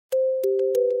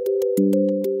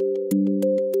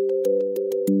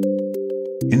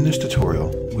this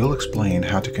tutorial, we'll explain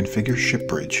how to configure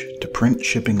Shipbridge to print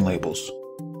shipping labels.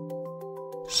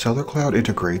 Sellercloud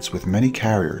integrates with many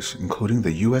carriers including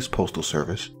the US Postal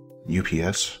Service,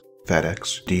 UPS,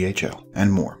 FedEx, DHL,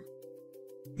 and more.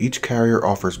 Each carrier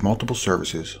offers multiple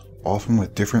services, often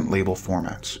with different label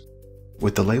formats.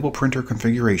 With the label printer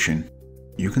configuration,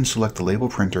 you can select the label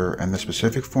printer and the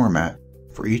specific format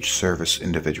for each service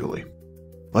individually.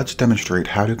 Let's demonstrate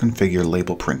how to configure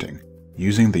label printing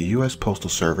using the US Postal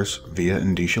Service via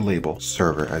Endicia label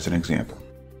server as an example.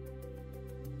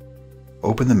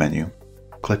 Open the menu,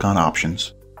 click on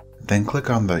Options, then click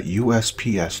on the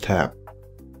USPS tab.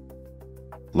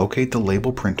 Locate the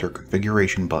Label Printer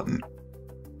Configuration button.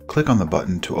 Click on the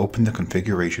button to open the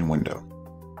configuration window.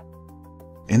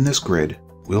 In this grid,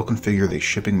 we'll configure the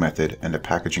shipping method and the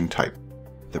packaging type,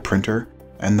 the printer,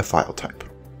 and the file type.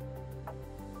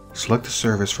 Select the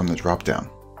service from the drop-down.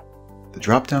 The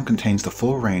drop-down contains the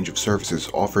full range of services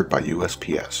offered by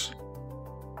USPS.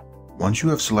 Once you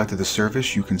have selected the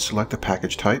service, you can select a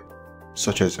package type,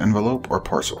 such as envelope or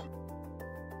parcel.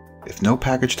 If no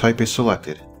package type is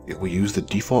selected, it will use the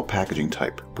default packaging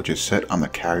type, which is set on the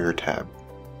Carrier tab.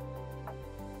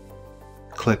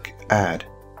 Click Add,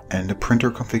 and the printer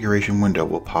configuration window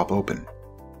will pop open.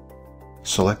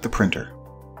 Select the printer.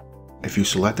 If you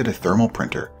selected a thermal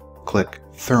printer, click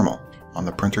Thermal on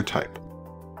the printer type.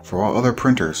 For all other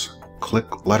printers,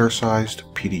 click letter-sized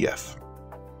PDF.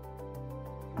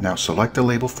 Now select the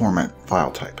label format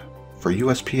file type. For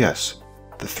USPS,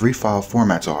 the three file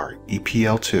formats are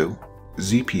EPL2,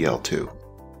 ZPL2,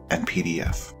 and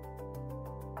PDF.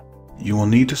 You will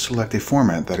need to select a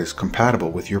format that is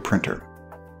compatible with your printer.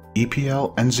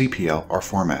 EPL and ZPL are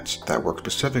formats that work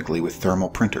specifically with thermal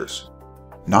printers.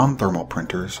 Non-thermal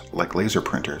printers, like laser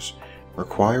printers,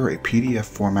 require a PDF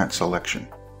format selection.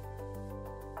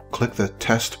 Click the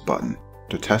Test button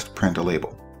to test print a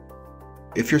label.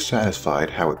 If you're satisfied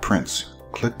how it prints,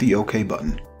 click the OK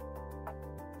button.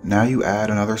 Now you add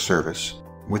another service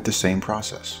with the same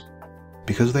process.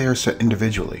 Because they are set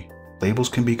individually, labels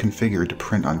can be configured to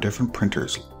print on different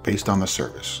printers based on the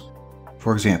service.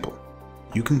 For example,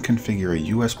 you can configure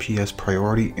a USPS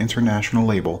Priority International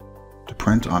label to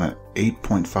print on an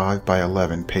 8.5 by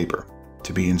 11 paper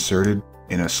to be inserted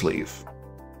in a sleeve,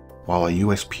 while a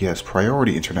USPS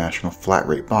Priority International flat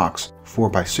rate box 4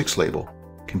 by 6 label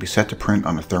can be set to print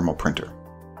on a thermal printer.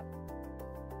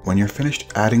 When you're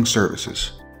finished adding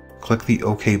services, click the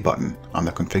OK button on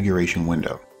the configuration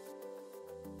window.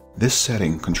 This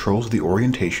setting controls the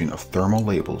orientation of thermal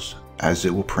labels as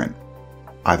it will print,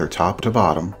 either top to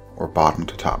bottom or bottom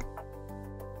to top.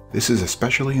 This is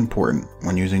especially important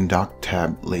when using dock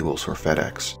tab labels for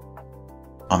FedEx.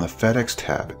 On the FedEx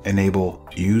tab, enable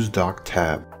Use Dock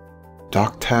Tab.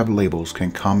 Dock tab labels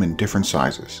can come in different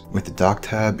sizes, with the dock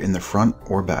tab in the front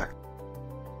or back.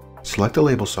 Select the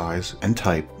label size and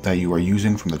type that you are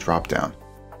using from the drop-down.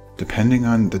 Depending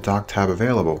on the dock tab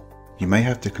available, you may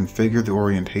have to configure the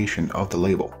orientation of the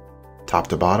label, top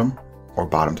to bottom or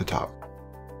bottom to top.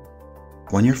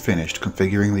 When you're finished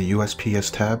configuring the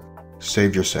USPS tab,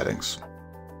 save your settings.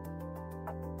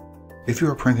 If you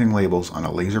are printing labels on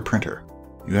a laser printer,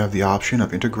 you have the option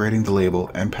of integrating the label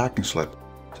and packing slip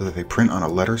so that they print on a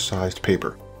letter-sized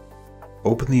paper.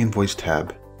 Open the Invoice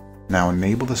tab. Now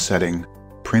enable the setting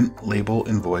Print Label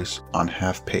Invoice on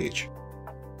half page.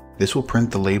 This will print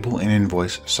the label and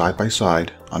invoice side by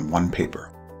side on one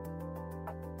paper.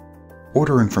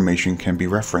 Order information can be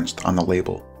referenced on the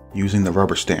label using the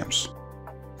rubber stamps.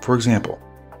 For example,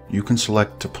 you can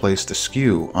select to place the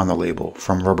SKU on the label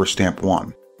from rubber stamp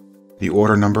 1, the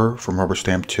order number from rubber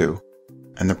stamp 2,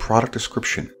 and the product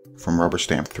description from rubber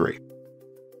stamp 3.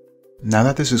 Now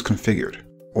that this is configured,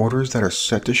 orders that are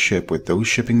set to ship with those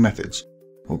shipping methods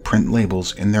will print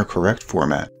labels in their correct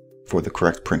format for the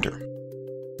correct printer.